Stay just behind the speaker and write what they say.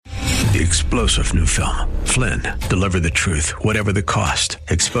the explosive new film, Flynn, deliver the truth, whatever the cost,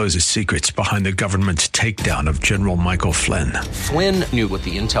 exposes secrets behind the government's takedown of General Michael Flynn. Flynn knew what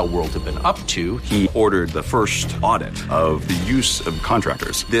the intel world had been up to. He ordered the first audit of the use of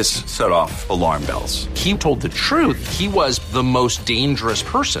contractors. This set off alarm bells. He told the truth. He was the most dangerous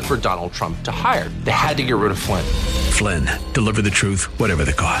person for Donald Trump to hire. They had to get rid of Flynn. Flynn, deliver the truth, whatever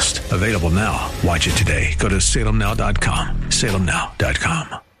the cost. Available now. Watch it today. Go to salemnow.com.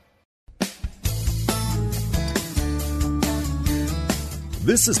 salemnow.com.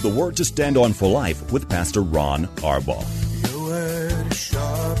 This is the Word to Stand On for Life with Pastor Ron Arbaugh. Your word is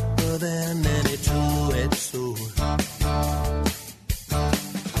sharper than any two-edged sword,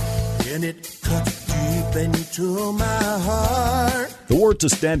 and it cuts deep into my heart. The Word to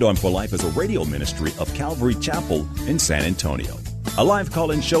Stand On for Life is a radio ministry of Calvary Chapel in San Antonio. A live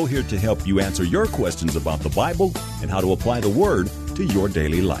call-in show here to help you answer your questions about the Bible and how to apply the Word to your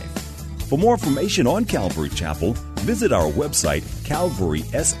daily life. For more information on Calvary Chapel, visit our website,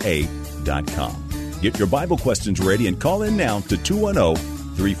 calvarysa.com. Get your Bible questions ready and call in now to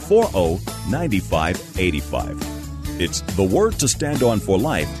 210-340-9585. It's The Word to Stand On for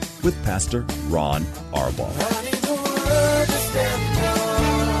Life with Pastor Ron Arbaugh.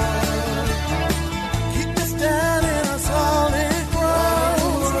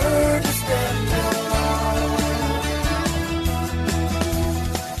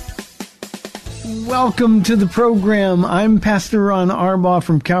 Welcome to the program. I'm Pastor Ron Arbaugh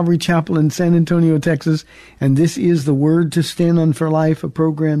from Calvary Chapel in San Antonio, Texas, and this is the Word to Stand On for Life, a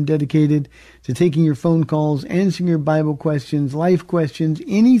program dedicated to taking your phone calls, answering your Bible questions, life questions,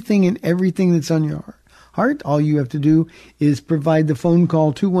 anything and everything that's on your heart. All you have to do is provide the phone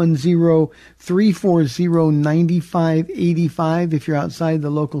call 210-340-9585. If you're outside the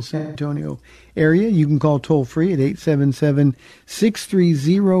local San Antonio area, you can call toll free at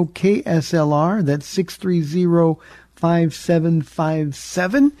 877-630-KSLR. That's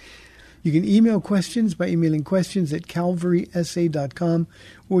 630-5757. You can email questions by emailing questions at calvarysa.com,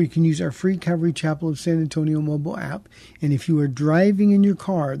 or you can use our free Calvary Chapel of San Antonio mobile app. And if you are driving in your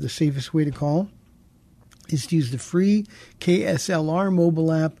car, the safest way to call is to use the free KSLR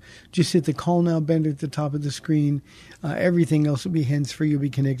mobile app. Just hit the Call Now button at the top of the screen. Everything else will be hands-free. You'll be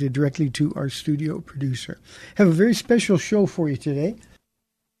connected directly to our studio producer. Have a very special show for you today.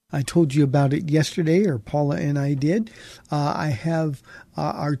 I told you about it yesterday, or Paula and I did. I have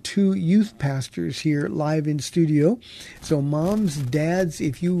our two youth pastors here live in studio. So moms, dads,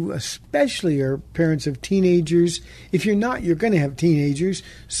 if you especially are parents of teenagers, if you're not, you're going to have teenagers.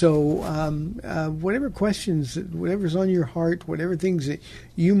 So whatever questions, whatever's on your heart, whatever things that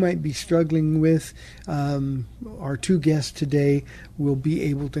you might be struggling with, our two guests today will be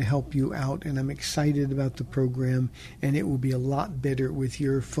able to help you out. And I'm excited about the program, and it will be a lot better with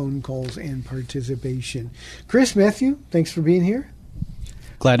your phone calls and participation. Chris, Matthew, thanks for being here.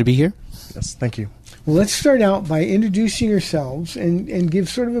 Glad to be here. Yes, thank you. Well, let's start out by introducing yourselves and give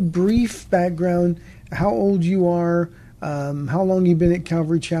sort of a brief background, how old you are, how long you've been at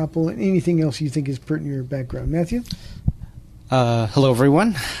Calvary Chapel, and anything else you think is pertinent to your background. Matthew? Hello,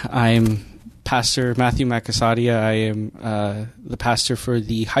 everyone. I'm Pastor Matthew Makasadia. I am the pastor for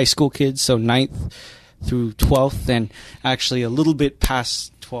the high school kids, so 9th through 12th, and actually a little bit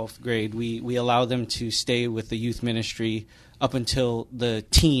past 12th grade. We allow them to stay with the youth ministry up until the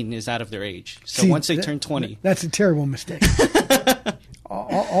teen is out of their age. So once they turn 20. That's a terrible mistake.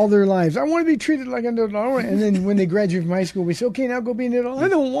 all their lives. I want to be treated like an adult. And then when they graduate from high school, we say, okay, now go be an adult. I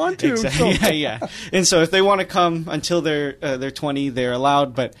don't want to. Exactly. So. Yeah. And so if they want to come until they're 20, they're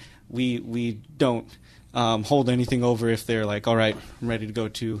allowed, but we don't hold anything over if they're like, all right, I'm ready to go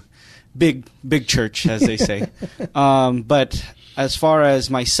to big church, as they say. But as far as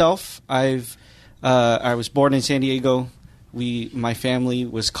myself, I was born in San Diego. My family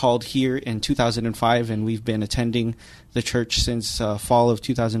was called here in 2005, and we've been attending the church since fall of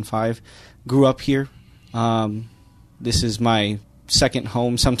 2005. Grew up here. This is my second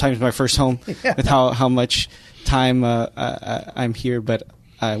home, sometimes my first home, with how much time I'm here, but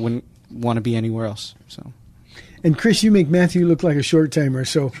I wouldn't want to be anywhere else. So. And Chris, you make Matthew look like a short timer,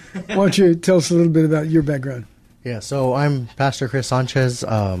 so why don't you tell us a little bit about your background? Yeah, so I'm Pastor Chris Sanchez.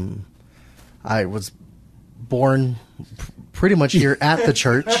 I was born pretty much here at the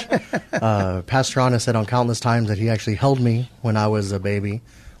church. Pastor Ron has said on countless times that he actually held me when I was a baby.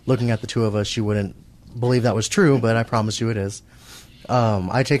 Looking at the two of us, you wouldn't believe that was true, but I promise you it is.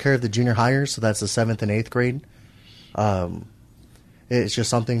 I take care of the junior hires, so that's the 7th and 8th grade. It's just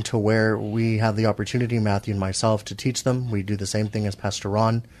something to where we have the opportunity, Matthew and myself, to teach them. We do the same thing as Pastor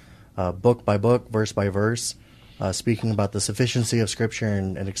Ron, book by book, verse by verse. speaking about the sufficiency of Scripture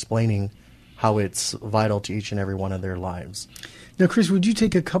and explaining how it's vital to each and every one of their lives. Now, Chris, would you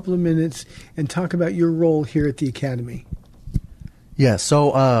take a couple of minutes and talk about your role here at the Academy? Yeah,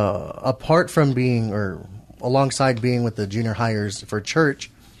 so apart from being, or alongside being with the junior hires for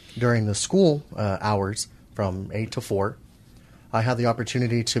church during the school hours from 8 to 4, I have the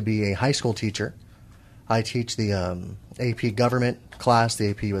opportunity to be a high school teacher. I teach the AP Government class, the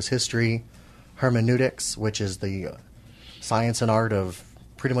AP US History, Hermeneutics, which is the science and art of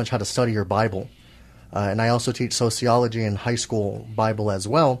pretty much how to study your Bible. And I also teach sociology and high school Bible as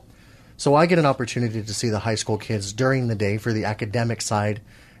well. So I get an opportunity to see the high school kids during the day for the academic side,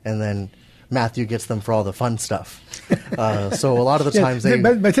 and then Matthew gets them for all the fun stuff. So a lot of the times they...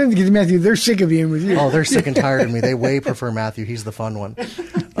 By the time they get to Matthew, they're sick of being with you. Oh, they're sick and tired of me. They way prefer Matthew. He's the fun one.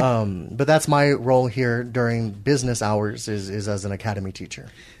 But that's my role here during business hours is as an academy teacher.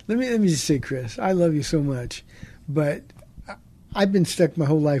 Let me just say, Chris, I love you so much, but I've been stuck my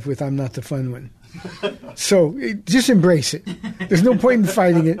whole life with I'm not the fun one. So just embrace it. There's no point in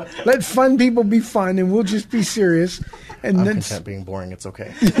fighting it. Let fun people be fun, and we'll just be serious. And I'm content being boring. It's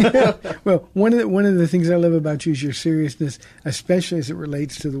okay. Well, one of the things I love about you is your seriousness, especially as it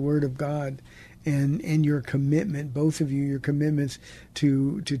relates to the Word of God, and your commitment, both of you, your commitments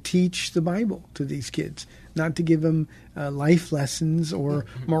to teach the Bible to these kids, not to give them life lessons or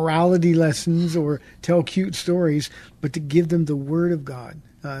morality lessons or tell cute stories, but to give them the Word of God.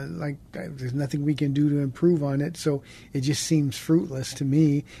 There's nothing we can do to improve on it, so it just seems fruitless to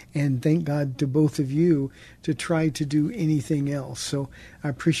me, and thank God to both of you to try to do anything else. So I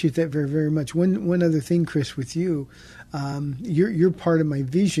appreciate that very, very much. One other thing, Chris, with you, you're part of my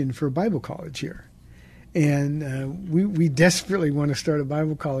vision for Bible college here, and we desperately want to start a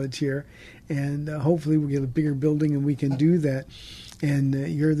Bible college here, and hopefully we'll get a bigger building and we can do that. And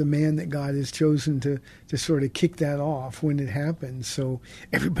you're the man that God has chosen to sort of kick that off when it happens. So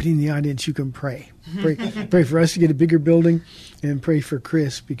everybody in the audience, you can pray. Pray for us to get a bigger building, and pray for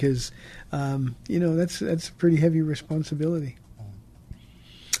Chris, because, that's a pretty heavy responsibility.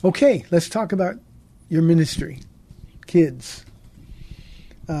 Okay, let's talk about your ministry. Kids.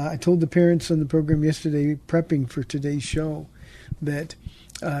 I told the parents on the program yesterday, prepping for today's show, that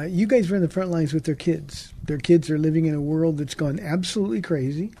you guys are in the front lines with their kids. Their kids are living in a world that's gone absolutely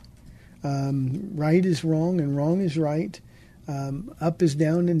crazy. Right is wrong and wrong is right. Up is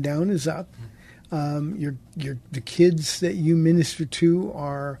down and down is up. The kids that you minister to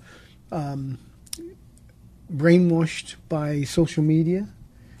are brainwashed by social media,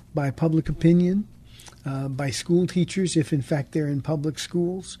 by public opinion, by school teachers, if in fact they're in public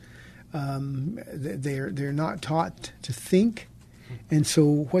schools. They're not taught to think. And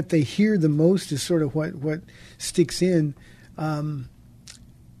so what they hear the most is sort of what sticks in.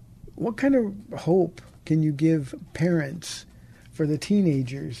 What kind of hope can you give parents for the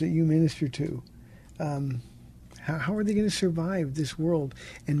teenagers that you minister to? How are they going to survive this world?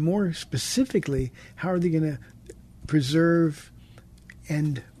 And more specifically, how are they going to preserve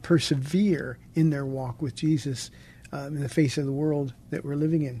and persevere in their walk with Jesus in the face of the world that we're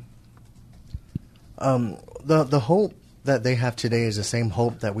living in? The hope that they have today is the same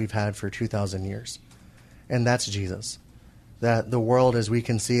hope that we've had for 2,000 years. And that's Jesus. That the world as we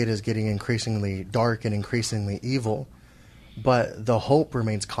can see it is getting increasingly dark and increasingly evil, but the hope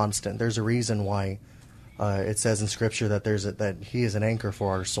remains constant. There's a reason why it says in Scripture that that He is an anchor for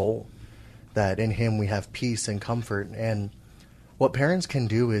our soul, that in Him we have peace and comfort. And what parents can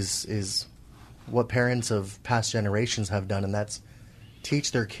do is what parents of past generations have done, and that's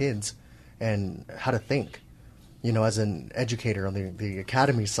teach their kids and how to think. As an educator on the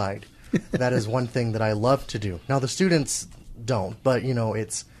academy side, that is one thing that I love to do. Now, the students don't, but,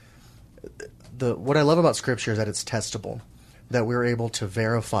 it's what I love about Scripture is that it's testable, that we're able to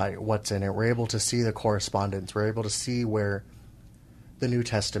verify what's in it. We're able to see the correspondence. We're able to see where the New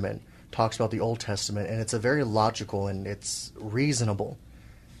Testament talks about the Old Testament, and it's a very logical and it's reasonable.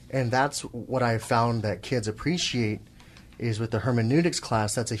 And that's what I found that kids appreciate is with the hermeneutics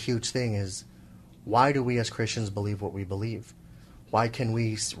class, that's a huge thing, is why do we as Christians believe what we believe? Why can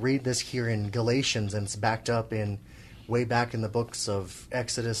we read this here in Galatians and it's backed up in way back in the books of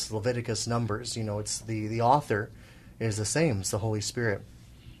Exodus, Leviticus, Numbers? It's the author is the same. It's the Holy Spirit.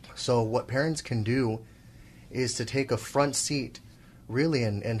 So what parents can do is to take a front seat really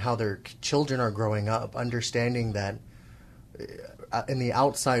in how their children are growing up, understanding that in the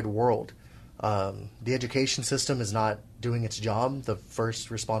outside world, the education system is not doing its job. The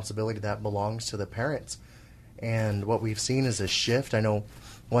first responsibility that belongs to the parents. And what we've seen is a shift. I know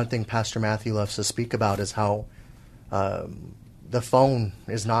one thing Pastor Matthew loves to speak about is how the phone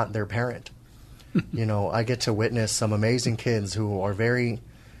is not their parent. I get to witness some amazing kids who are very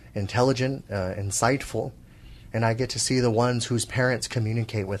intelligent, insightful, and I get to see the ones whose parents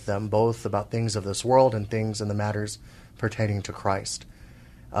communicate with them, both about things of this world and things in the matters pertaining to Christ.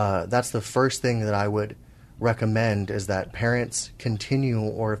 That's the first thing that I would recommend, is that parents continue,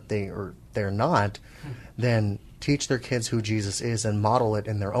 or if they're not, then teach their kids who Jesus is and model it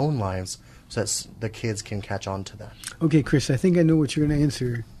in their own lives so that the kids can catch on to that. Okay, Chris, I think I know what you're going to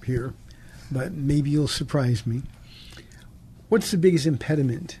answer here, but maybe you'll surprise me. What's the biggest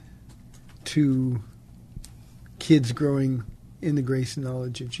impediment to kids growing in the grace and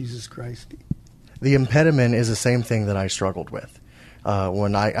knowledge of Jesus Christ? The impediment is the same thing that I struggled with.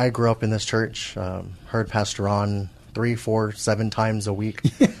 When I grew up in this church, heard Pastor Ron 3, 4, 7 times a week.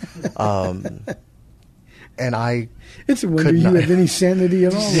 And it's a wonder you have any sanity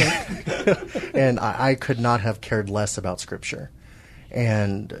at all. And I could not have cared less about Scripture.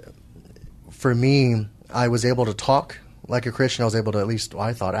 And for me, I was able to talk like a Christian. I was able to, at least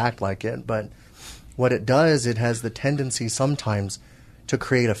I thought, act like it. But what it does, it has the tendency sometimes to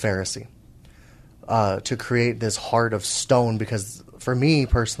create a Pharisee, to create this heart of stone. Because for me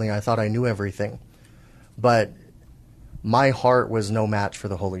personally, I thought I knew everything. But my heart was no match for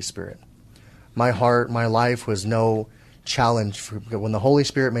the Holy Spirit. My heart, my life was no challenge. When the Holy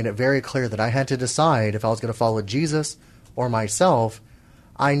Spirit made it very clear that I had to decide if I was going to follow Jesus or myself,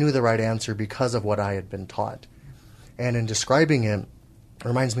 I knew the right answer because of what I had been taught. And in describing it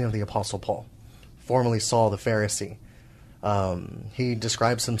reminds me of the Apostle Paul, formerly Saul the Pharisee. He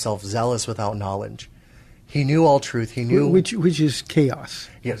describes himself zealous without knowledge. He knew all truth. He knew... Which is chaos.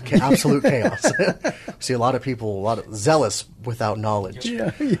 Yes, absolute chaos. See a lot of people, zealous without knowledge.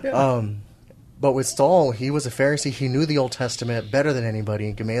 Yeah. But with Saul, he was a Pharisee. He knew the Old Testament better than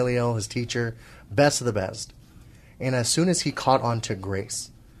anybody. Gamaliel, his teacher, best of the best. And as soon as he caught on to grace,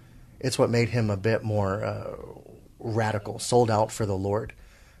 it's what made him a bit more radical, sold out for the Lord,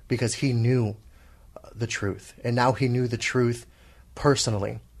 because he knew the truth. And now he knew the truth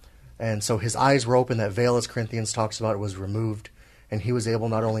personally. And so his eyes were open. That veil, as Corinthians talks about, was removed. And he was able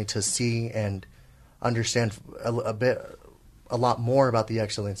not only to see and understand a lot more about the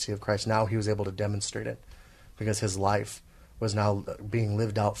excellency of Christ. Now he was able to demonstrate it because his life was now being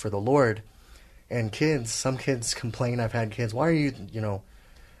lived out for the Lord. And some kids complain. I've had kids, why are you,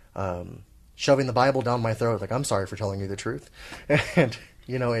 shoving the Bible down my throat? Like, I'm sorry for telling you the truth. And,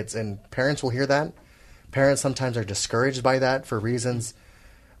 and parents will hear that. Parents sometimes are discouraged by that for reasons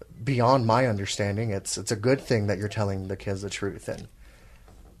beyond my understanding. It's a good thing that you're telling the kids the truth. And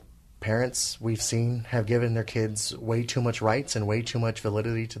parents, we've seen, have given their kids way too much rights and way too much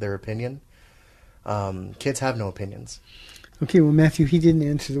validity to their opinion. Kids have no opinions. Okay, well, Matthew, he didn't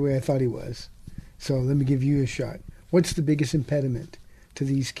answer the way I thought he was. So let me give you a shot. What's the biggest impediment to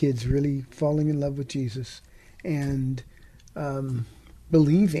these kids really falling in love with Jesus and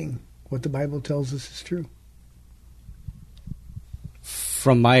believing what the Bible tells us is true?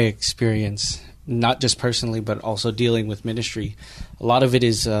 From my experience, not just personally, but also dealing with ministry, a lot of it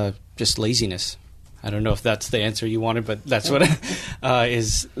is just laziness. I don't know if that's the answer you wanted, but that's what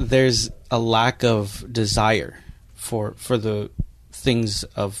is. There's a lack of desire for the things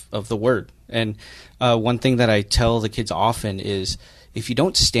of the Word. And one thing that I tell the kids often is, if you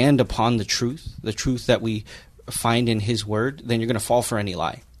don't stand upon the truth that we find in His Word, then you're going to fall for any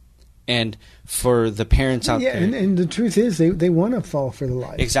lie. And for the parents out there... And the truth is, they want to fall for the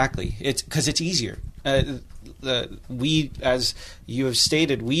lie. Exactly. It's because it's easier. We, as you have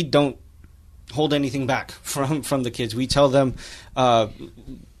stated, we don't hold anything back from the kids. We tell them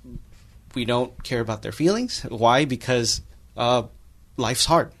we don't care about their feelings. Why? Because life's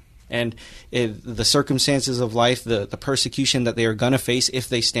hard. And the circumstances of life, the persecution that they are going to face if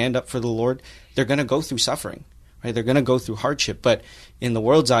they stand up for the Lord, they're going to go through suffering. Right? They're going to go through hardship. But in the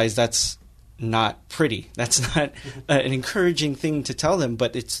world's eyes, that's not pretty. That's not an encouraging thing to tell them,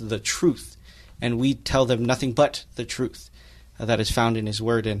 but it's the truth. And we tell them nothing but the truth that is found in His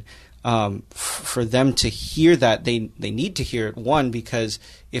Word. And for them to hear that, they need to hear it, one, because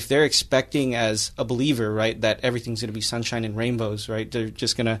if they're expecting as a believer, right, that everything's going to be sunshine and rainbows, right, they're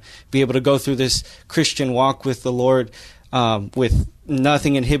just going to be able to go through this Christian walk with the Lord with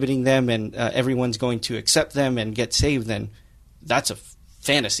nothing inhibiting them, and everyone's going to accept them and get saved, then that's a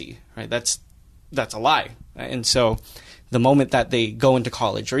fantasy, right? That's a lie. And so the moment that they go into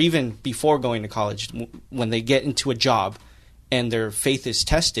college, or even before going to college, when they get into a job and their faith is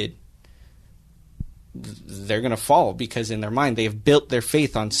tested, they're going to fall, because in their mind they have built their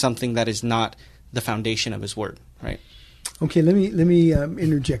faith on something that is not the foundation of His Word, right? Okay, let me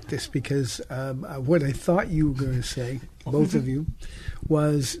interject this because what I thought you were going to say, both of you,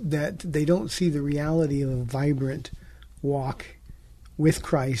 was that they don't see the reality of a vibrant walk with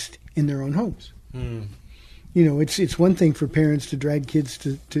Christ in their own homes. You know, it's one thing for parents to drag kids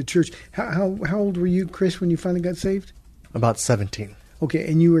to church. How old were you, Chris, when you finally got saved? About 17. Okay,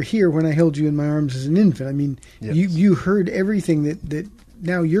 and you were here when I held you in my arms as an infant. I mean, Yes. you heard everything that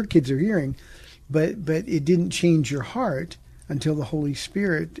now your kids are hearing, but it didn't change your heart until the Holy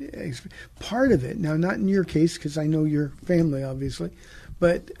Spirit, part of it, now not in your case, because I know your family, obviously,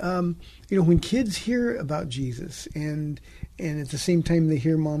 but, you know, when kids hear about Jesus and at the same time they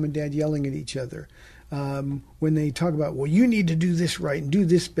hear mom and dad yelling at each other, when they talk about, well, you need to do this right and do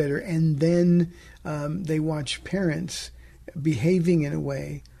this better, and then they watch parents behaving in a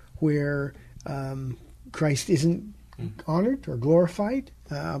way where Christ isn't honored or glorified,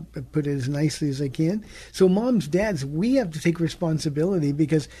 I'll put it as nicely as I can. So moms, dads, we have to take responsibility,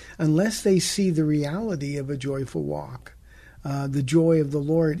 because unless they see the reality of a joyful walk, the joy of the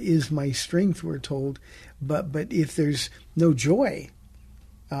Lord is my strength, we're told. But if there's no joy,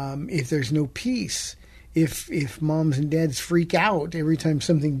 if there's no peace, if moms and dads freak out every time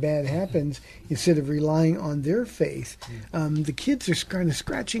something bad happens instead of relying on their faith, the kids are kind of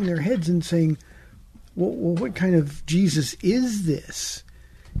scratching their heads and saying, well, what kind of Jesus is this,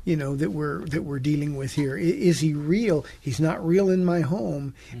 you know, that we're dealing with here? Is he real? He's not real in my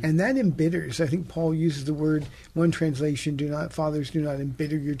home. And that embitters. I think Paul uses the word, one translation, fathers do not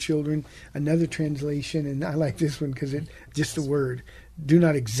embitter your children. Another translation, and I like this one because just the word, do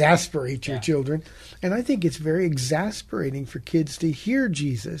not exasperate your children. And I think it's very exasperating for kids to hear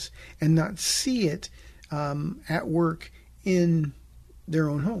Jesus and not see it at work in their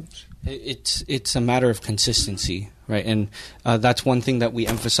own homes. It's a matter of consistency, right? And that's one thing that we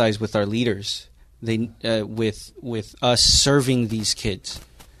emphasize with our leaders. They with us serving these kids,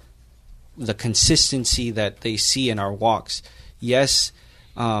 the consistency that they see in our walks. Yes,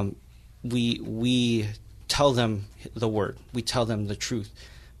 we tell them the word, we tell them the truth,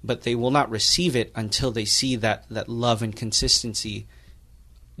 but they will not receive it until they see that love and consistency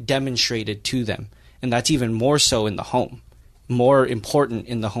demonstrated to them. And that's even more so in the home, more important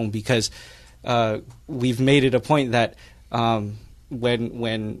in the home, because we've made it a point that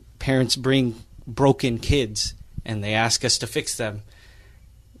when parents bring broken kids and they ask us to fix them,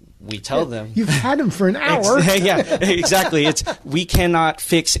 we tell them, you've had them for an hour. Yeah, exactly. We cannot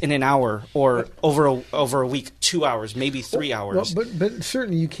fix in an hour or over a week, 2 hours, maybe 3 hours. Well, but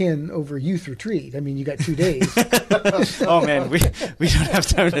certainly you can over youth retreat. I mean, you got 2 days. Oh man, we don't have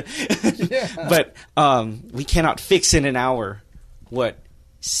time to. Yeah. But we cannot fix in an hour what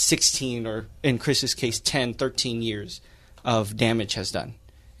 16 or in Chris's case 10, 13 years of damage has done.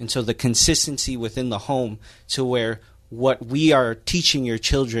 And so the consistency within the home to where what we are teaching your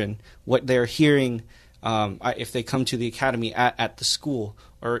children, what they're hearing if they come to the academy at the school,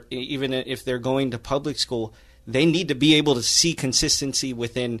 or even if they're going to public school, they need to be able to see consistency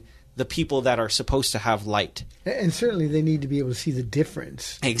within the people that are supposed to have light. And certainly they need to be able to see the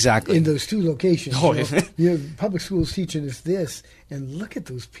difference. Exactly. In those two locations. Oh, you know, public schools teaching us this, and look at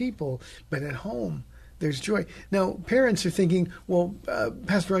those people, but at home there's joy. Now, parents are thinking, well,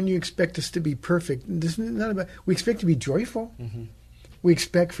 Pastor Ron, you expect us to be perfect. This is not about. We expect to be joyful. Mm-hmm. We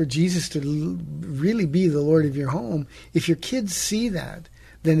expect for Jesus to really be the Lord of your home. If your kids see that,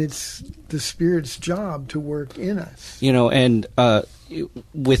 then it's the Spirit's job to work in us. You know, and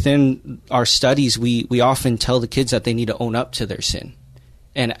within our studies, we often tell the kids that they need to own up to their sin.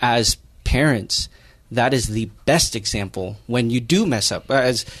 And as parents, that is the best example when you do mess up.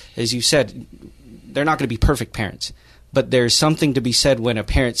 As you said, they're not going to be perfect parents. But there's something to be said when a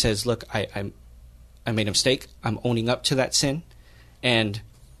parent says, look, I made a mistake. I'm owning up to that sin. And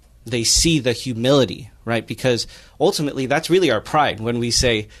they see the humility, right? Because ultimately, that's really our pride when we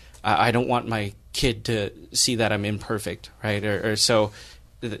say, I don't want my kid to see that I'm imperfect, right? Or so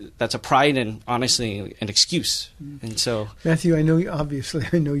that's a pride and honestly an excuse. And so, Matthew, I know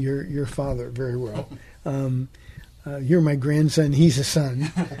your father very well. You're my grandson. He's a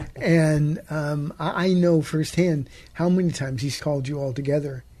son. And I know firsthand how many times he's called you all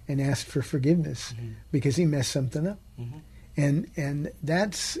together and asked for forgiveness because he messed something up. Mm-hmm. And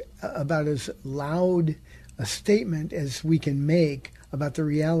that's about as loud a statement as we can make about the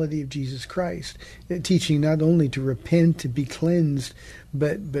reality of Jesus Christ, teaching not only to repent, to be cleansed,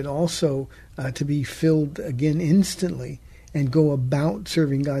 but also to be filled again instantly and go about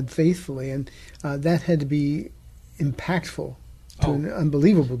serving God faithfully. And that had to be impactful to an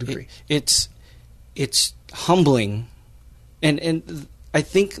unbelievable degree. It's humbling, and I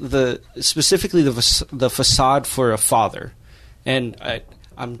think specifically the facade for a father, and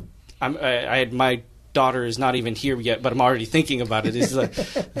my daughter is not even here yet, but I'm already thinking about it. Is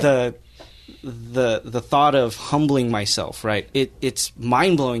the thought of humbling myself, right? It's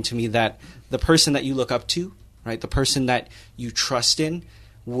mind blowing to me that the person that you look up to, right, the person that you trust in,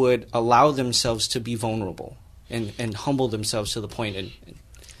 would allow themselves to be vulnerable and humble themselves to the point.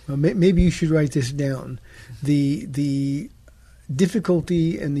 Well, maybe you should write this down. The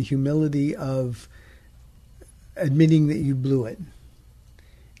difficulty and the humility of admitting that you blew it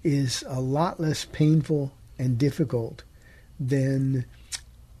is a lot less painful and difficult than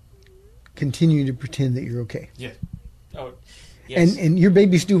continuing to pretend that you're okay. Yeah. Oh, yes. And your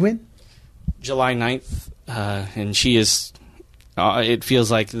baby's due when? July 9th, and she is. It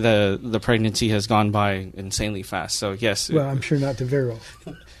feels like the pregnancy has gone by insanely fast. So yes. Well, I'm sure not to Vero.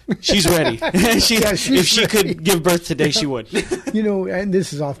 She's ready. If she could give birth today, she would. And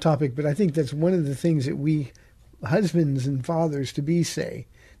this is off topic, but I think that's one of the things that we husbands and fathers to be say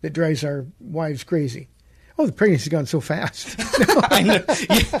that drives our wives crazy. Oh, the pregnancy's gone so fast. I know.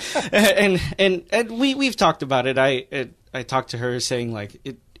 Yeah. And we've talked about it. I talked to her saying like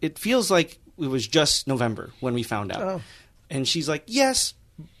it feels like it was just November when we found out. Oh. And she's like, yes,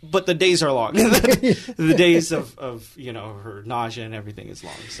 but the days are long. The days of her nausea and everything is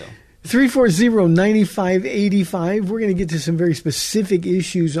long. So 340-9585. We're going to get to some very specific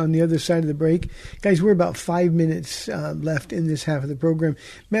issues on the other side of the break. Guys, we're about 5 minutes left in this half of the program.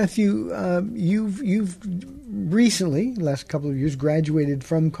 Matthew, you've recently, last couple of years, graduated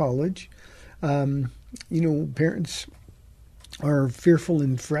from college. Parents are fearful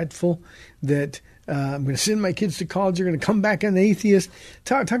and fretful that I'm going to send my kids to college. They're going to come back an atheist.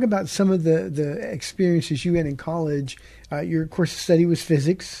 Talk about some of the experiences you had in college. Your course of study was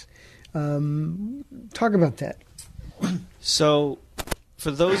physics. Talk about that. So,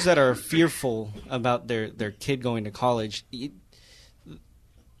 for those that are fearful about their kid going to college,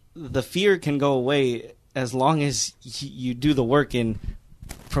 the fear can go away as long as you do the work in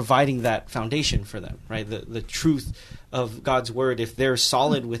providing that foundation for them, right? The truth of God's word. If they're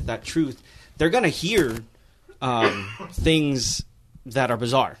solid with that truth, they're going to hear things that are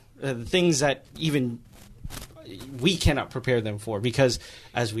bizarre, things that even we cannot prepare them for, because,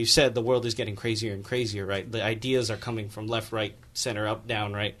 as we've said, the world is getting crazier and crazier, right? The ideas are coming from left, right, center, up,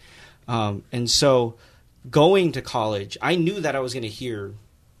 down, right? And so going to college, I knew that I was going to hear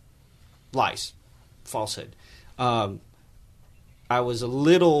lies, falsehood. I was a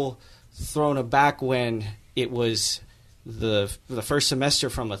little thrown aback when it was the first semester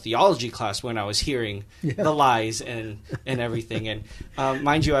from a theology class when I was hearing the lies and everything. And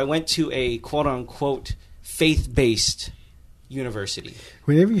mind you, I went to a quote-unquote faith-based university.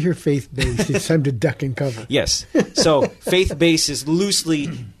 Whenever you hear faith-based, it's time to duck and cover. Yes. So faith-based is loosely,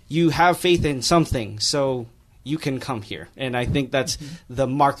 you have faith in something, so you can come here. And I think that's the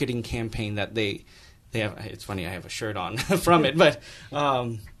marketing campaign that they have. It's funny, I have a shirt on from it, but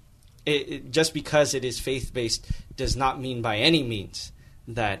just because it is faith-based does not mean by any means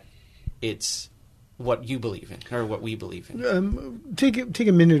that it's what you believe in or what we believe in. Take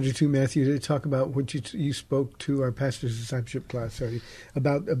a minute or two, Matthew, to talk about what you spoke to our pastor's discipleship class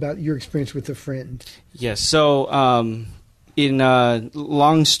about your experience with a friend. Yes. So, in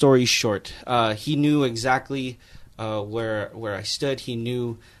long story short, he knew exactly where I stood. He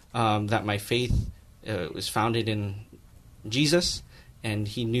knew that my faith was founded in Jesus, and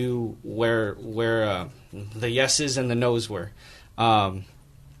he knew where the yeses and the nos were.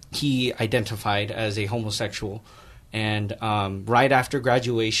 He identified as a homosexual, and right after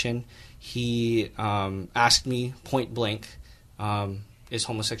graduation, he asked me point blank, is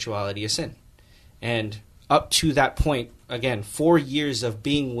homosexuality a sin? And up to that point, again, 4 years of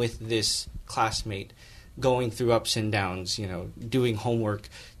being with this classmate, going through ups and downs, doing homework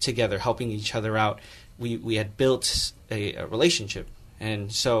together, helping each other out, we had built a relationship.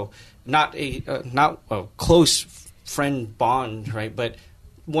 And so not a close friend bond, right, but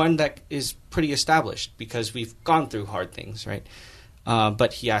one that is pretty established because we've gone through hard things, right?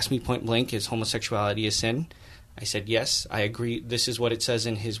 But he asked me point blank, is homosexuality a sin? I said, yes, I agree. This is what it says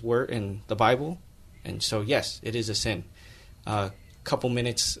in his word, in the Bible. And so, yes, it is a sin. A couple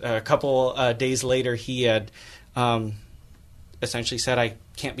days later, he had essentially said, I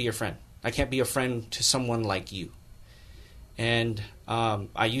can't be your friend. I can't be a friend to someone like you. And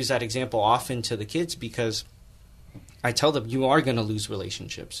I use that example often to the kids because I tell them, you are going to lose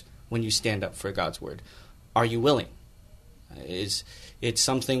relationships when you stand up for God's word. Are you willing? It's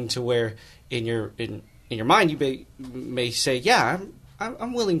something to where in your mind you may say, yeah,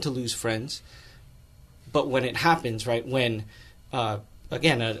 I'm willing to lose friends. But when it happens, right, when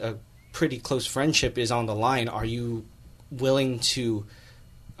again, a pretty close friendship is on the line, are you willing to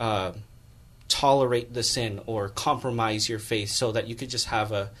tolerate the sin or compromise your faith so that you could just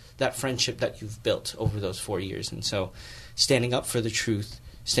have that friendship that you've built over those 4 years? And so standing up for the truth,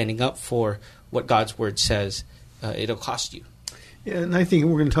 standing up for what God's word says, it'll cost you. Yeah, and I think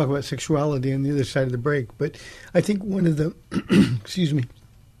we're going to talk about sexuality on the other side of the break, but I think one of the excuse me,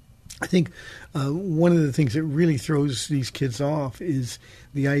 I think one of the things that really throws these kids off is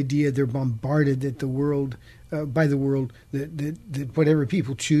the idea they're bombarded that the world, by the world, that whatever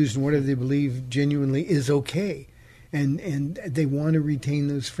people choose and whatever they believe genuinely is okay. And they want to retain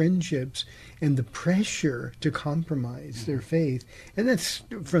those friendships, and the pressure to compromise their faith. And that's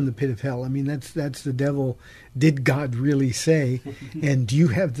from the pit of hell. I mean, that's the devil. Did God really say? And do you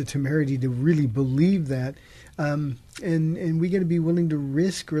have the temerity to really believe that? And we got to be willing to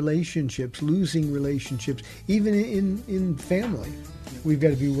risk relationships, losing relationships, even in family. We've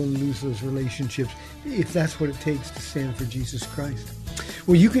got to be willing to lose those relationships if that's what it takes to stand for Jesus Christ.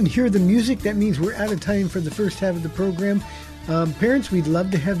 Well, you can hear the music. That means we're out of time for the first half of the program. Parents, we'd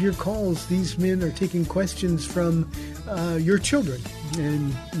love to have your calls. These men are taking questions from your children,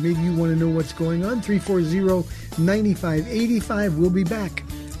 and maybe you want to know what's going on. 340-9585. We'll be back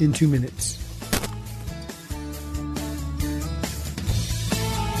in 2 minutes.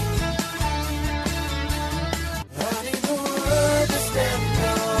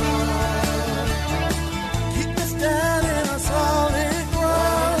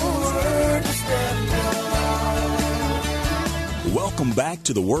 Welcome back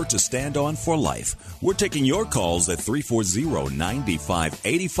to the Word to Stand On for Life. We're taking your calls at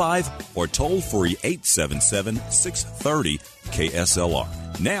 340-9585 or toll free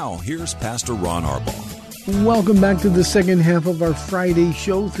 877-630-KSLR. Now, here's Pastor Ron Arbaugh. Welcome back to the second half of our Friday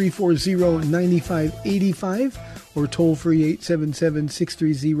show, 340-9585 or toll free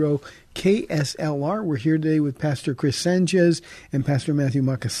 877-630-KSLR. We're here today with Pastor Chris Sanchez and Pastor Matthew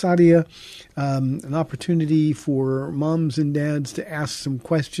Macasadia. An opportunity for moms and dads to ask some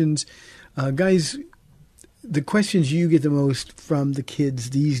questions. Guys, the questions you get the most from the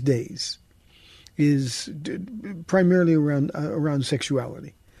kids these days is primarily around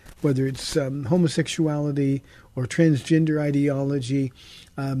sexuality, whether it's homosexuality or transgender ideology.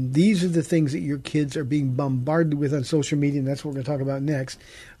 These are the things that your kids are being bombarded with on social media, and that's what we're going to talk about next.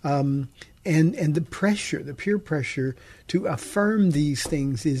 And the pressure, the peer pressure to affirm these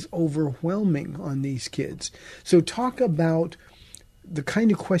things is overwhelming on these kids. So talk about the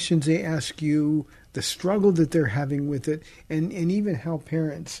kind of questions they ask you, the struggle that they're having with it, and even how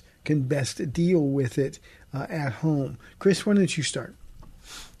parents can best deal with it at home. Chris, why don't you start?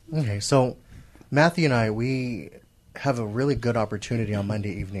 Okay, so Matthew and I, we have a really good opportunity on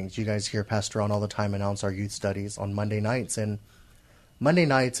Monday evenings. You guys hear Pastor Ron all the time announce our youth studies on Monday nights. And Monday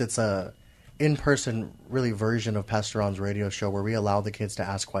nights, it's a in-person really version of Pastor Ron's radio show where we allow the kids to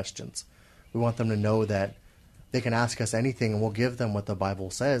ask questions. We want them to know that they can ask us anything and we'll give them what the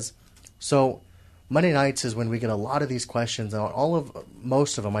Bible says. So Monday nights is when we get a lot of these questions, and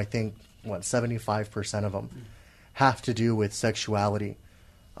most of them, I think, 75% of them have to do with sexuality.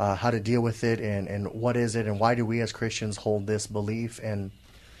 How to deal with it, and what is it, and why do we as Christians hold this belief. And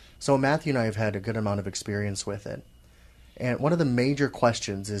so Matthew and I have had a good amount of experience with it. And one of the major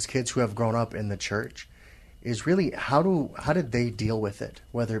questions is kids who have grown up in the church is really how did they deal with it,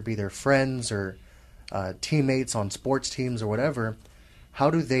 whether it be their friends or teammates on sports teams or whatever. How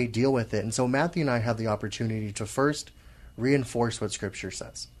do they deal with it? And so Matthew and I have the opportunity to first reinforce what Scripture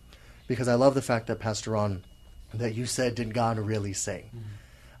says, because I love the fact that, Pastor Ron, that you said, did God really say? Mm-hmm.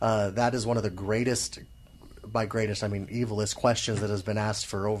 That is one of the greatest, by greatest I mean evilest questions that has been asked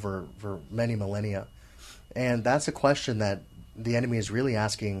for many millennia. And that's a question that the enemy is really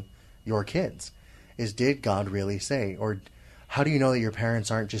asking your kids, is did God really say? Or how do you know that your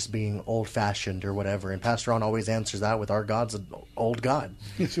parents aren't just being old-fashioned or whatever? And Pastor Ron always answers that with our God's an old God.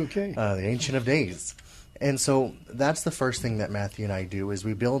 It's okay. The Ancient of Days. And so that's the first thing that Matthew and I do, is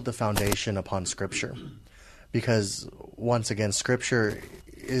we build the foundation upon Scripture. Because, once again, Scripture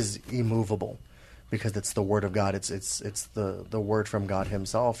is immovable because it's the Word of God. It's the Word from God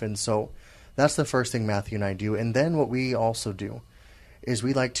Himself. And so that's the first thing Matthew and I do. And then what we also do is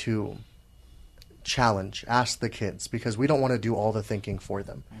we like to challenge, ask the kids, because we don't want to do all the thinking for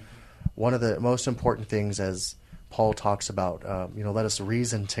them. One of the most important things, as Paul talks about, let us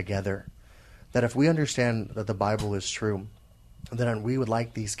reason together, that if we understand that the Bible is true, then we would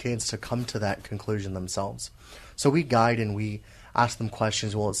like these kids to come to that conclusion themselves. So we guide and we ask them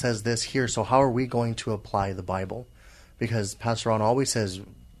questions. Well, it says this here, so how are we going to apply the Bible? Because Pastor Ron always says,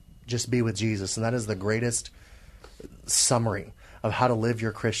 just be with Jesus, and that is the greatest summary of how to live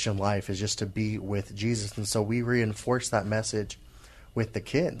your Christian life is just to be with Jesus. And so we reinforce that message with the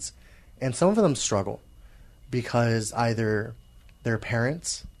kids. And some of them struggle because either their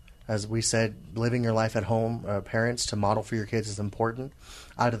parents, as we said, living your life at home, parents to model for your kids is important.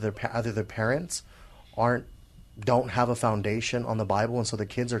 Either their parents don't have a foundation on the Bible, and so the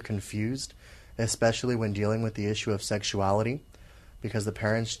kids are confused, especially when dealing with the issue of sexuality, because the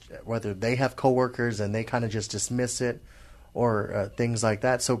parents, whether they have coworkers and they kind of just dismiss it, or things like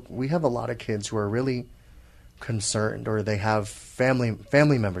that. So we have a lot of kids who are really concerned, or they have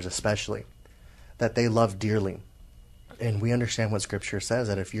family members especially, that they love dearly. And we understand what Scripture says,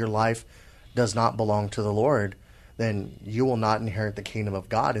 that if your life does not belong to the Lord, then you will not inherit the kingdom of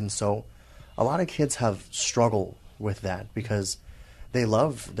God. And so a lot of kids have struggled with that because they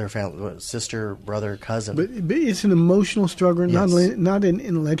love their family, sister, brother, cousin. But it's an emotional struggle, Yes. not an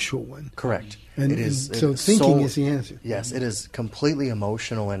intellectual one. Correct. And, it is. so thinking is the answer. Yes, it is completely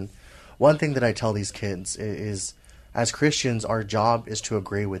emotional. And one thing that I tell these kids is, as Christians, our job is to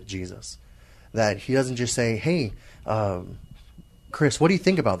agree with Jesus. That he doesn't just say, hey, Chris, what do you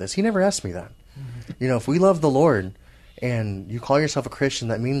think about this? He never asked me that. You know, if we love the Lord and you call yourself a Christian,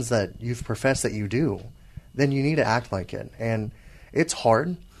 that means that you've professed that you do, then you need to act like it. And it's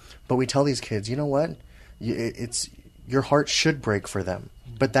hard, but we tell these kids, you know what? Your heart should break for them,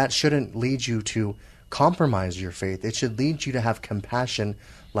 but that shouldn't lead you to compromise your faith. It should lead you to have compassion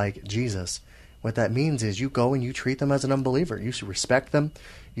like Jesus. What that means is you go and you treat them as an unbeliever. You should respect them.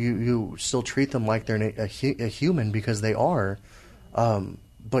 You still treat them like they're a human, because they are,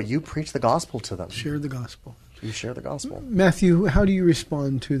 but you preach the gospel to them. Share the gospel. You share the gospel. Matthew, how do you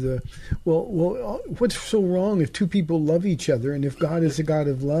respond to the, well, what's so wrong if two people love each other, and if God is a God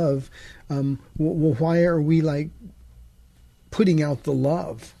of love, why are we like putting out the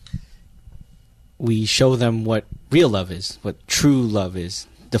love? We show them what real love is, what true love is,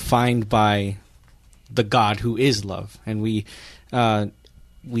 defined by the God who is love, and we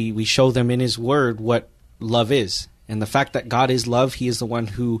show them in His Word what love is, and the fact that God is love. He is the one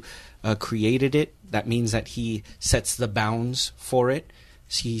who created it. That means that He sets the bounds for it.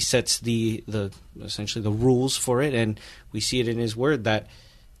 He sets the essentially the rules for it, and we see it in His Word that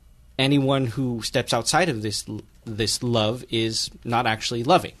anyone who steps outside of this love is not actually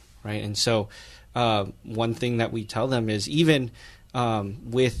loving, right? And so one thing that we tell them is, even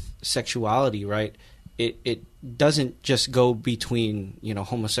with sexuality, right? It doesn't just go between,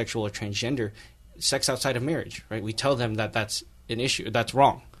 homosexual or transgender. Sex outside of marriage, right? We tell them that that's an issue. That's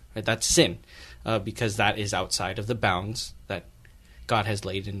wrong. Right? That's sin, because that is outside of the bounds that God has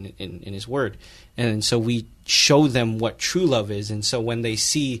laid in His Word. And so we show them what true love is. And so when they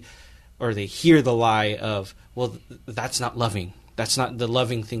see or they hear the lie of, well, that's not loving, that's not the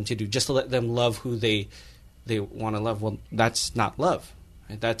loving thing to do, just to let them love who they want to love, well, that's not love.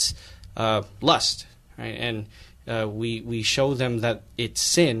 Right? That's lust. Right? And we show them that it's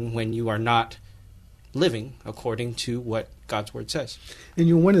sin when you are not living according to what God's Word says.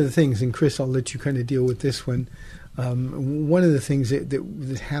 And one of the things, and Chris, I'll let you kind of deal with this one. One of the things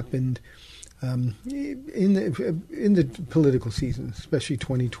that happened in the political season, especially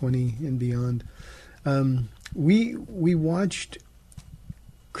 2020 and beyond, we watched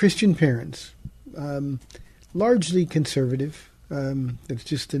Christian parents, largely conservative. That's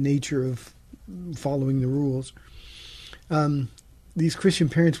just the nature of following the rules. These Christian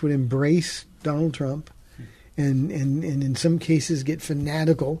parents would embrace Donald Trump, and in some cases get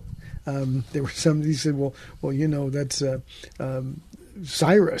fanatical. There were some who said, well, that's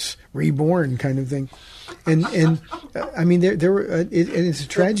Cyrus reborn kind of thing, and I mean there were, and it's a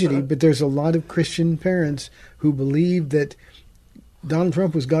tragedy, but there's a lot of Christian parents who believe that Donald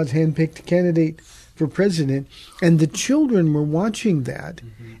Trump was God's handpicked candidate for president, and the children were watching that,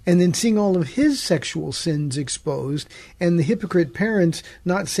 and then seeing all of his sexual sins exposed, and the hypocrite parents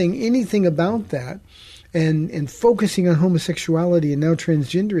not saying anything about that, and focusing on homosexuality and now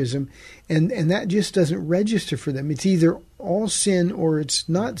transgenderism, and that just doesn't register for them. It's either all sin or it's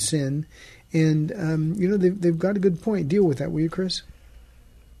not sin, and they've got a good point. Deal with that, will you, Chris?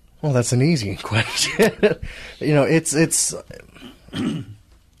 Well, that's an easy question. It's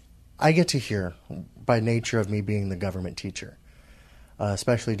I get to hear, by nature of me being the government teacher,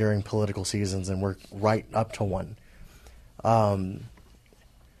 especially during political seasons, and we're right up to one. And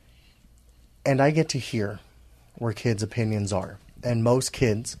I get to hear where kids' opinions are. And most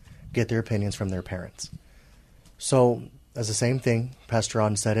kids get their opinions from their parents. So, as the same thing, Pastor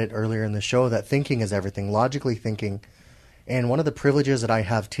Ron said it earlier in the show, that thinking is everything, logically thinking. And one of the privileges that I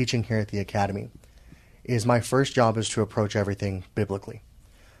have teaching here at the Academy is my first job is to approach everything biblically.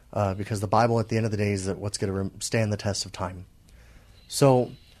 Because the Bible, at the end of the day, is what's going to stand the test of time.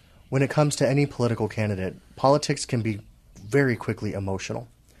 So when it comes to any political candidate, politics can be very quickly emotional.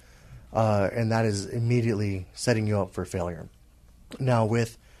 And that is immediately setting you up for failure. Now,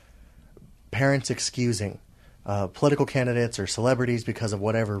 with parents excusing political candidates or celebrities because of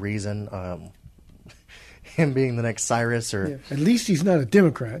whatever reason, him being the next Cyrus, or at least he's not a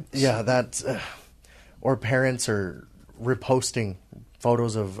Democrat. Yeah, that's or parents are reposting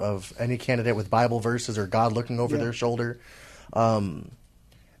photos of any candidate with Bible verses or God looking over their shoulder.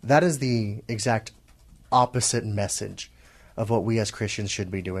 That is the exact opposite message of what we as Christians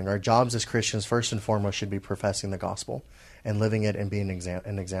should be doing. Our jobs as Christians, first and foremost, should be professing the gospel and living it and being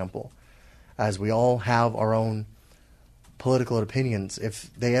an example. As we all have our own political opinions,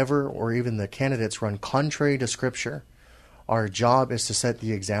 if they ever, or even the candidates, run contrary to Scripture, our job is to set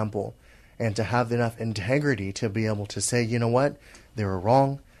the example and to have enough integrity to be able to say, you know what, they were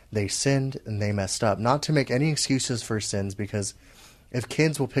wrong, they sinned, and they messed up. Not to make any excuses for sins, because if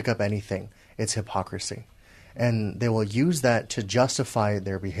kids will pick up anything, it's hypocrisy. And they will use that to justify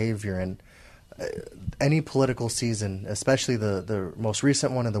their behavior. And any political season, especially the most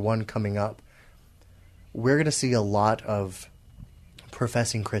recent one and the one coming up, we're going to see a lot of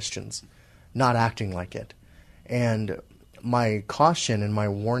professing Christians not acting like it. And my caution and my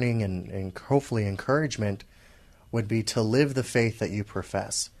warning and hopefully encouragement would be to live the faith that you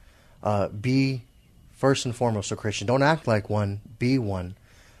profess. Be first and foremost a Christian. Don't act like one, be one.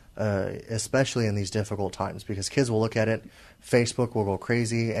 Especially in these difficult times, because kids will look at it. Facebook will go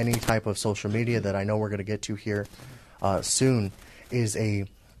crazy. Any type of social media that I know we're going to get to here soon is a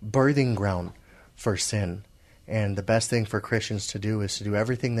birthing ground for sin. And the best thing for Christians to do is to do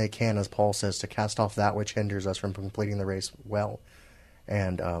everything they can, as Paul says, to cast off that which hinders us from completing the race well.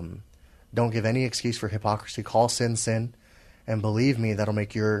 And don't give any excuse for hypocrisy. Call sin, sin. And believe me, that'll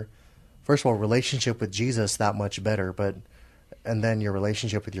make your, first of all, relationship with Jesus that much better. And then your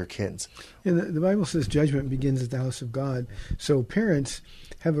relationship with your kids. Yeah, the Bible says judgment begins at the house of God. So parents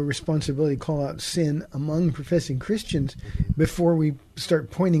have a responsibility to call out sin among professing Christians before we start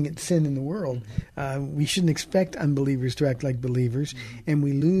pointing at sin in the world. We shouldn't expect unbelievers to act like believers, and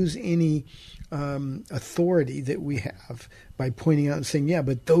we lose any authority that we have by pointing out and saying, yeah,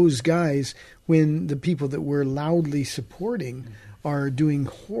 but those guys, when the people that we're loudly supporting are doing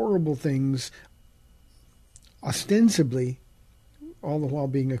horrible things ostensibly, all the while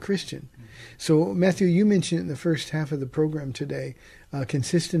being a Christian. So, Matthew, you mentioned in the first half of the program today,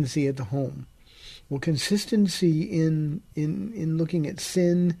 consistency at the home. Well, consistency in looking at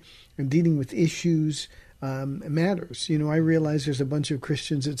sin and dealing with issues matters. You know, I realize there's a bunch of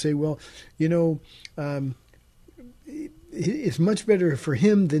Christians that say, well, you know, it's much better for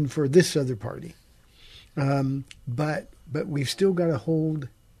him than for this other party. But we've still got to hold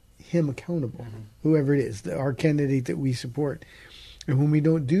him accountable, whoever it is, our candidate that we support. And when we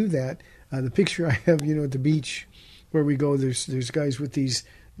don't do that, the picture I have, you know, at the beach where we go, there's guys with these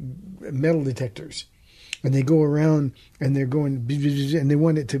metal detectors, and they go around and they're going, and they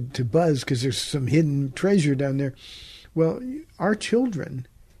want it to buzz because there's some hidden treasure down there. Well, our children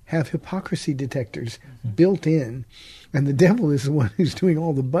have hypocrisy detectors built in, and the devil is the one who's doing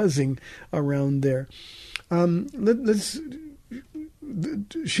all the buzzing around there. Let's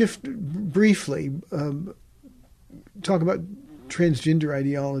shift briefly, talk about transgender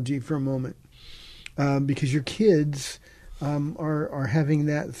ideology for a moment, because your kids are having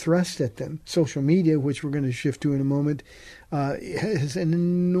that thrust at them. Social media, which we're going to shift to in a moment, has an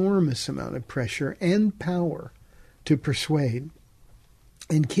enormous amount of pressure and power to persuade.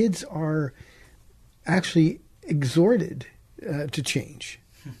 And kids are actually exhorted to change,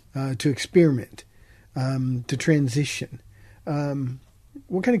 to experiment, to transition.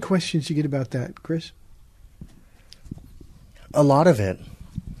 What kind of questions do you get about that, Chris? A lot of it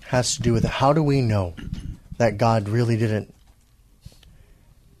has to do with how do we know that God really didn't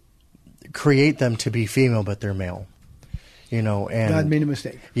create them to be female, but they're male? You know, and God made a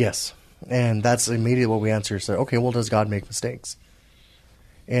mistake. Yes. And that's immediately what we answer. So, okay, well, does God make mistakes?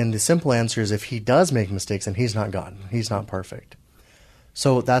 And the simple answer is if he does make mistakes, then he's not God. He's not perfect.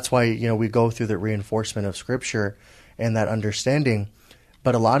 So that's why, you know, we go through the reinforcement of Scripture and that understanding.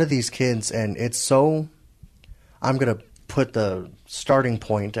 But a lot of these kids, and it's so, I'm going to put the starting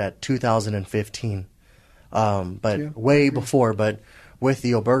point at 2015, but way before, but with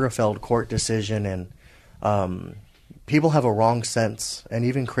the Obergefell court decision, and people have a wrong sense, and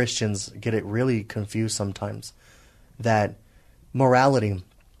even Christians get it really confused sometimes, that morality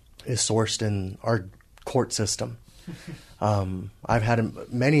is sourced in our court system. I've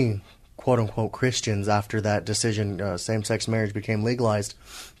had many quote-unquote Christians after that decision, same-sex marriage became legalized,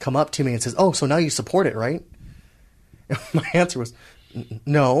 come up to me and says, oh, so now you support it, right? My answer was,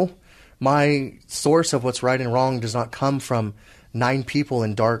 No, my source of what's right and wrong does not come from 9 people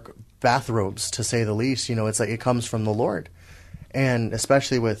in dark bathrobes, to say the least. It's like it comes from the Lord, and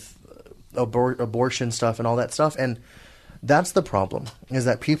especially with abortion stuff and all that stuff. And that's the problem, is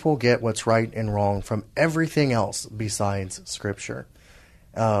that people get what's right and wrong from everything else besides Scripture.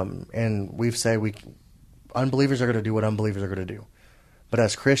 And we've said unbelievers are going to do what unbelievers are going to do. But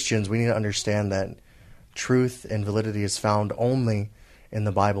as Christians, we need to understand that truth and validity is found only in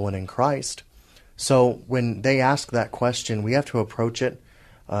the Bible and in Christ. So when they ask that question, we have to approach it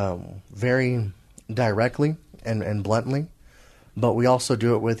very directly and bluntly. But we also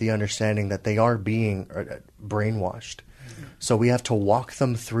do it with the understanding that they are being brainwashed. So we have to walk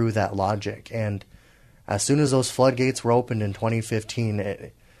them through that logic. And as soon as those floodgates were opened in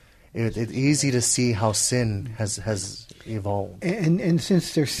 2015, it's easy to see how sin has evolved. And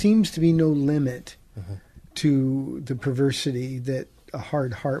since there seems to be no limit to the perversity that a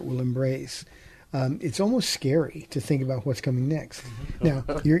hard heart will embrace, it's almost scary to think about what's coming next. Now,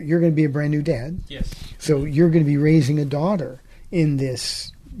 you're going to be a brand new dad. Yes. So you're going to be raising a daughter in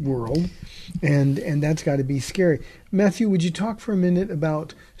this world, and that's got to be scary. Matthew, would you talk for a minute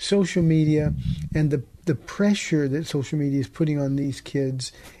about social media and the pressure that social media is putting on these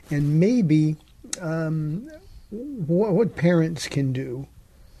kids, and maybe what parents can do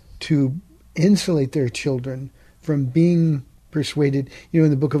to insulate their children from being persuaded? In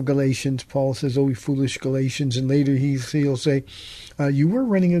the book of Galatians, Paul says, "Oh, you foolish Galatians," and later he'll say, "You were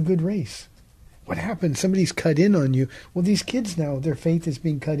running a good race. What happened? Somebody's cut in on you." Well, these kids now, their faith is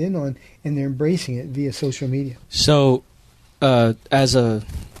being cut in on, and they're embracing it via social media. So, as a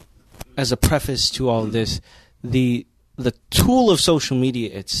preface to all of this, the tool of social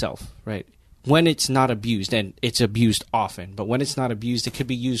media itself, right? When it's not abused, and it's abused often, but when it's not abused, it could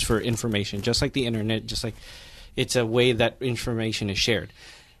be used for information, just like the internet, just like it's a way that information is shared.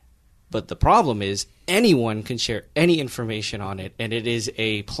 But the problem is anyone can share any information on it, and it is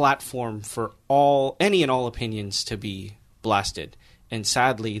a platform for any and all opinions to be blasted. And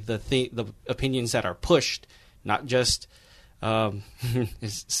sadly, the opinions that are pushed, not just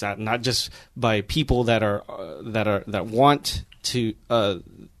it's sad, not just by people that want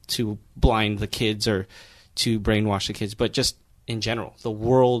to blind the kids or to brainwash the kids, but just in general, the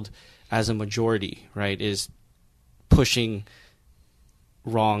world as a majority, right, is pushing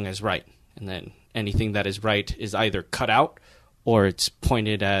wrong as right, and then anything that is right is either cut out or it's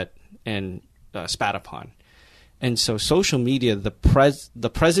pointed at and spat upon. And so social media, the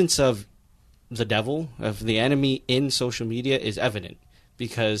presence of the devil, of the enemy in social media is evident,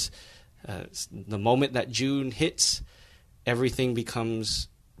 because the moment that June hits, everything becomes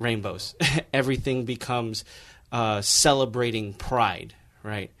rainbows. Everything becomes celebrating pride,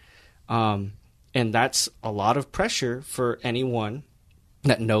 right? And that's a lot of pressure for anyone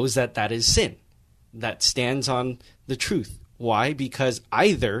that knows that that is sin, that stands on the truth. Why? Because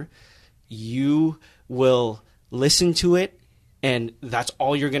either you will listen to it and that's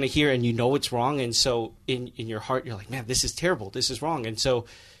all you're going to hear, and you know it's wrong, and so in your heart you're like, man, this is terrible, this is wrong, and so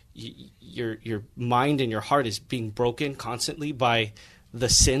your mind and your heart is being broken constantly by the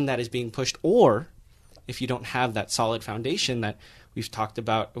sin that is being pushed. Or if you don't have that solid foundation that we've talked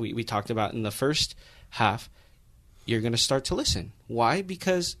about, we talked about in the first half, you're going to start to listen. Why?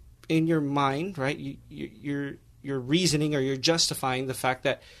 Because in your mind, right, you're reasoning, or you're justifying the fact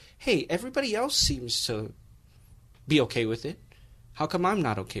that, hey, everybody else seems to be okay with it. How come I'm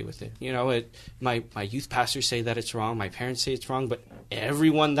not okay with it? My youth pastors say that it's wrong. My parents say it's wrong. But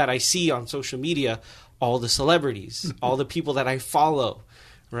everyone that I see on social media, all the celebrities, all the people that I follow,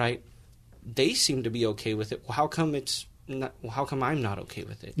 right, they seem to be okay with it. Well, how come I'm not okay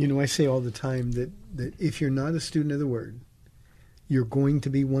with it? I say all the time that if you're not a student of the Word, you're going to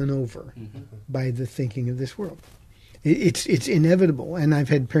be won over by the thinking of this world. It's inevitable. And I've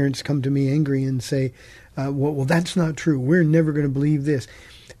had parents come to me angry and say, well, that's not true. We're never going to believe this.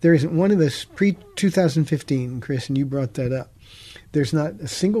 There isn't one of us pre-2015, Chris, and you brought that up. There's not a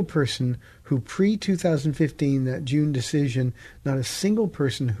single person who pre-2015, that June decision, not a single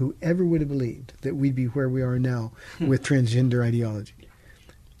person who ever would have believed that we'd be where we are now with transgender ideology.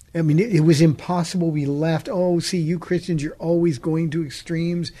 I mean, it was impossible. We laughed. Oh, see, you Christians, you're always going to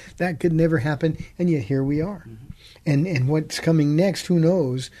extremes. That could never happen. And yet here we are. And what's coming next, who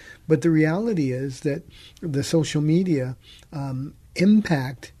knows? But the reality is that the social media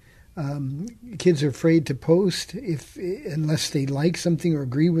impact, kids are afraid to post unless they like something or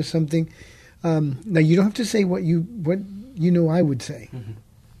agree with something. Now, you don't have to say what you I would say.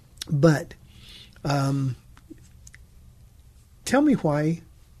 But tell me why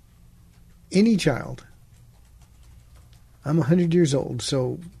any child I'm 100 years old,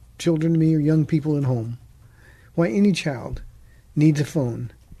 so children to me are young people at home. Why any child needs a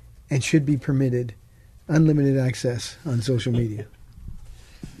phone and should be permitted unlimited access on social media.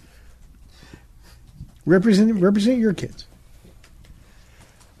 Represent your kids.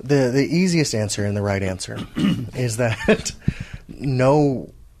 The easiest answer and the right answer is that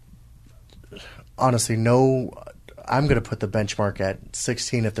honestly, I'm going to put the benchmark at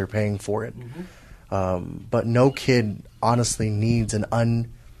 16 if they're paying for it. But no kid honestly needs an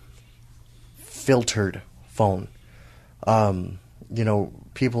unfiltered phone.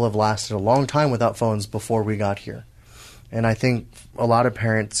 People have lasted a long time without phones before we got here. And I think a lot of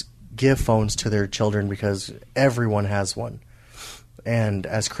parents give phones to their children because everyone has one. And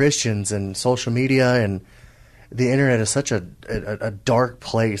as Christians, and social media and the internet is such a dark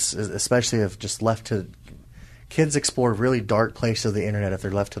place, especially if just left to kids explore really dark places of the internet if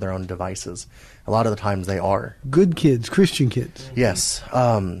they're left to their own devices. A lot of the times they are. Good kids, Christian kids. Yes,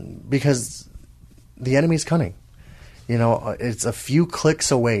 because the enemy's cunning. It's a few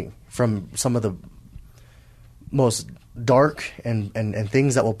clicks away from some of the most dark and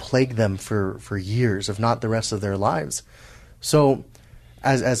things that will plague them for years, if not the rest of their lives. So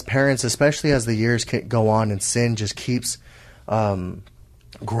as parents, especially as the years go on and sin just keeps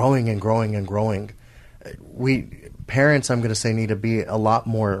growing and growing and growing, parents, I'm going to say, need to be a lot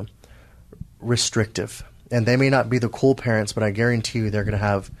more restrictive. And they may not be the cool parents, but I guarantee you they're going to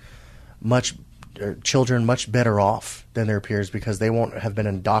have children much better off than their peers because they won't have been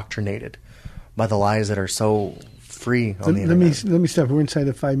indoctrinated by the lies that are so free on the internet. Let me stop. We're inside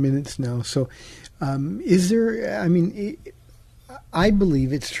of 5 minutes now. So is there, I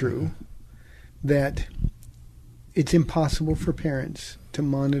believe it's true that it's impossible for parents to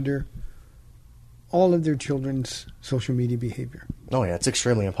monitor all of their children's social media behavior. Oh, yeah, it's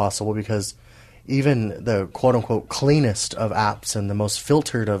extremely impossible because even the quote-unquote cleanest of apps and the most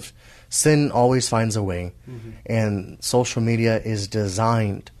filtered of sin always finds a way. Mm-hmm. And social media is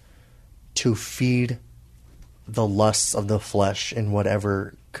designed to feed the lusts of the flesh in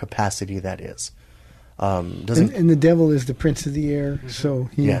whatever capacity that is. And the devil is the prince of the air. Mm-hmm. So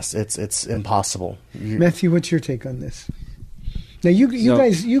yes, it's impossible. Matthew, what's your take on this? Now you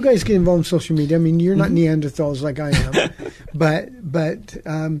guys get involved in social media. I mean, you're not Neanderthals like I am, but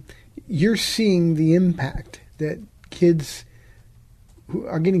you're seeing the impact that kids who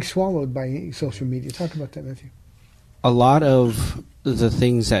are getting swallowed by social media. Talk about that, Matthew. A lot of the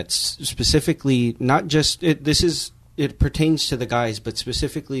things that specifically, not just it pertains to the guys, but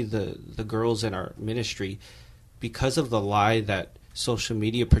specifically the girls in our ministry, because of the lie that social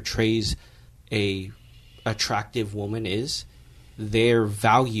media portrays a attractive woman is, their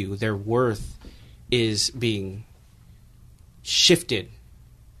value, their worth is being shifted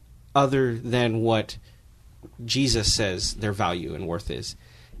other than what Jesus says their value and worth is.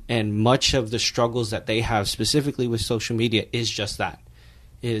 And much of the struggles that they have specifically with social media is just that,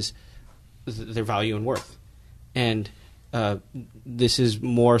 is their value and worth. And this is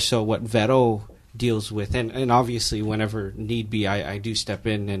more so what Vero deals with. And obviously, whenever need be, I do step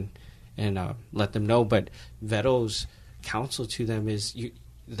in and let them know. But Vero's counsel to them is,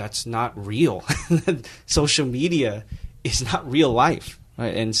 that's not real. Social media is not real life.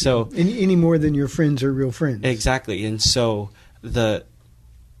 Right? And so any more than your friends are real friends. Exactly. And so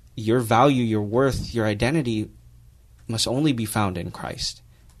your value, your worth, your identity must only be found in Christ.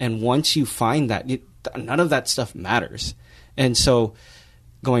 And once you find that, none of that stuff matters. And so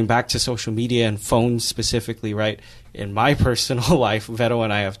going back to social media and phones specifically, right? In my personal life, Vero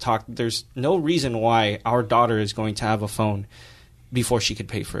and I have talked, there's no reason why our daughter is going to have a phone before she could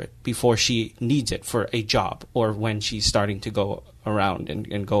pay for it, before she needs it for a job, or when she's starting to go around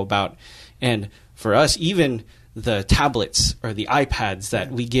and go about. And for us, even the tablets or the iPads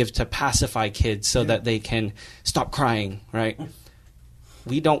that we give to pacify kids so that they can stop crying, right?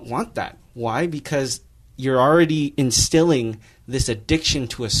 We don't want that. Why? Because you're already instilling this addiction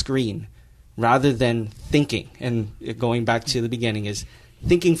to a screen rather than thinking. And going back to the beginning is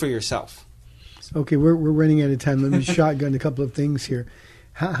thinking for yourself. Okay, we're running out of time. Let me shotgun a couple of things here.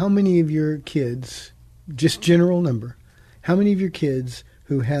 How many of your kids, just general number, how many of your kids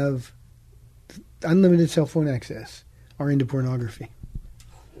who have unlimited cell phone access are into pornography?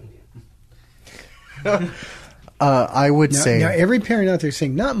 I would say... Now, every parent out there is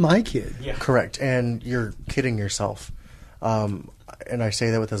saying, not my kid. Yeah. Correct, and you're kidding yourself. And I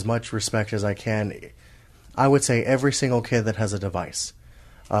say that with as much respect as I can. I would say every single kid that has a device,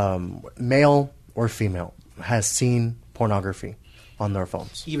 male or female, has seen pornography on their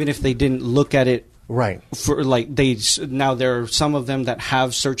phones. Even if they didn't look at it, right? For now there are some of them that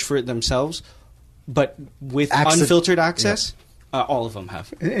have searched for it themselves, But with Access- unfiltered access, all of them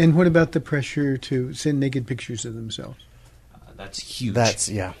have. And what about the pressure to send naked pictures of themselves? That's huge.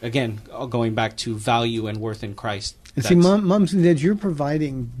 Yeah. Again, going back to value and worth in Christ. And see, moms and dads, you're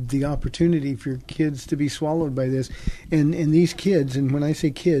providing the opportunity for your kids to be swallowed by this. And these kids, and when I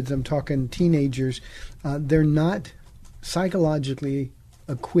say kids, I'm talking teenagers, they're not psychologically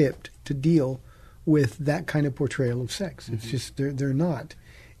equipped to deal with that kind of portrayal of sex. It's just, they're not.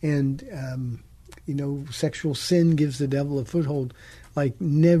 And, sexual sin gives the devil a foothold like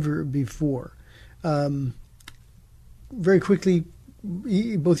never before. Very quickly,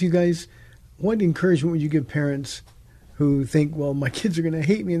 both you guys, what encouragement would you give parents who think, well, my kids are going to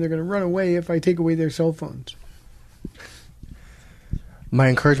hate me and they're going to run away if I take away their cell phones? My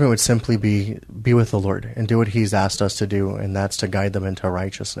encouragement would simply be with the Lord and do what He's asked us to do, and that's to guide them into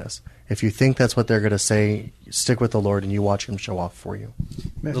righteousness. If you think that's what they're going to say, stick with the Lord and you watch Him show off for you.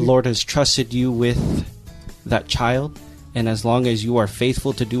 The Lord has trusted you with that child, and as long as you are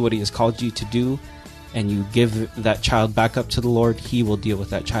faithful to do what He has called you to do, and you give that child back up to the Lord, He will deal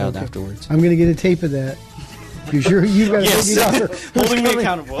with that child afterwards. I'm going to get a tape of that. You're sure you've got yes. Holding me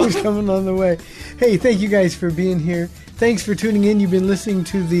accountable. Who's coming on the way? Hey, thank you guys for being here. Thanks for tuning in. You've been listening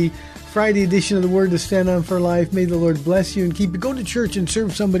to the Friday edition of the Word to Stand On for Life. May the Lord bless you and keep you. Go to church and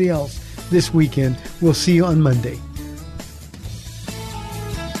serve somebody else this weekend. We'll see you on Monday.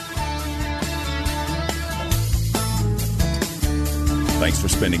 Thanks for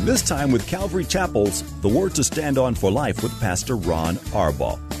spending this time with Calvary Chapel's The Word to Stand On for Life with Pastor Ron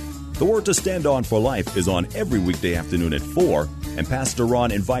Arbaugh. The Word to Stand On for Life is on every weekday afternoon at 4, and Pastor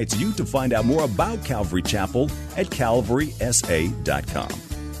Ron invites you to find out more about Calvary Chapel at calvarysa.com.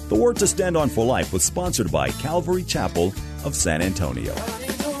 The Word to Stand On for Life was sponsored by Calvary Chapel of San Antonio. Keep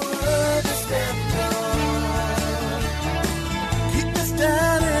us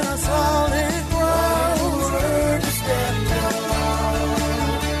down in a solid ground. Word to stand on.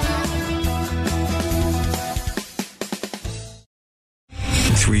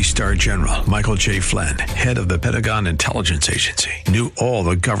 3-star General Michael J. Flynn, head of the Pentagon Intelligence Agency, knew all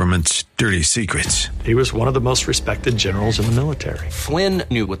the government's dirty secrets. He was one of the most respected generals in the military. Flynn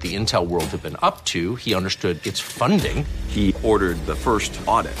knew what the intel world had been up to. He understood its funding. He ordered the first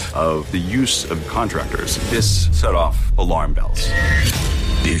audit of the use of contractors. This set off alarm bells.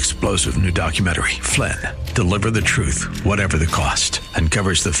 The explosive new documentary, Flynn, Deliver the Truth, Whatever the Cost,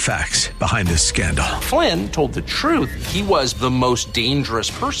 uncovers the facts behind this scandal. Flynn told the truth. He was the most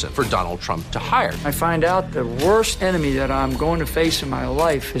dangerous person for Donald Trump to hire. I find out the worst enemy that I'm going to face in my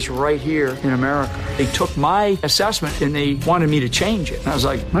life is right here in America. They took my assessment and they wanted me to change it. And I was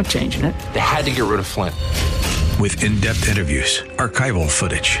like, I'm not changing it. They had to get rid of Flynn. With in-depth interviews, archival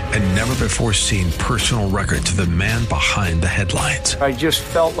footage, and never-before-seen personal records of the man behind the headlines. I just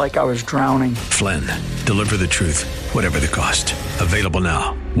felt like I was drowning. Flynn, Deliver the Truth, Whatever the Cost. Available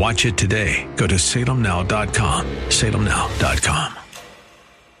now. Watch it today. Go to salemnow.com. salemnow.com.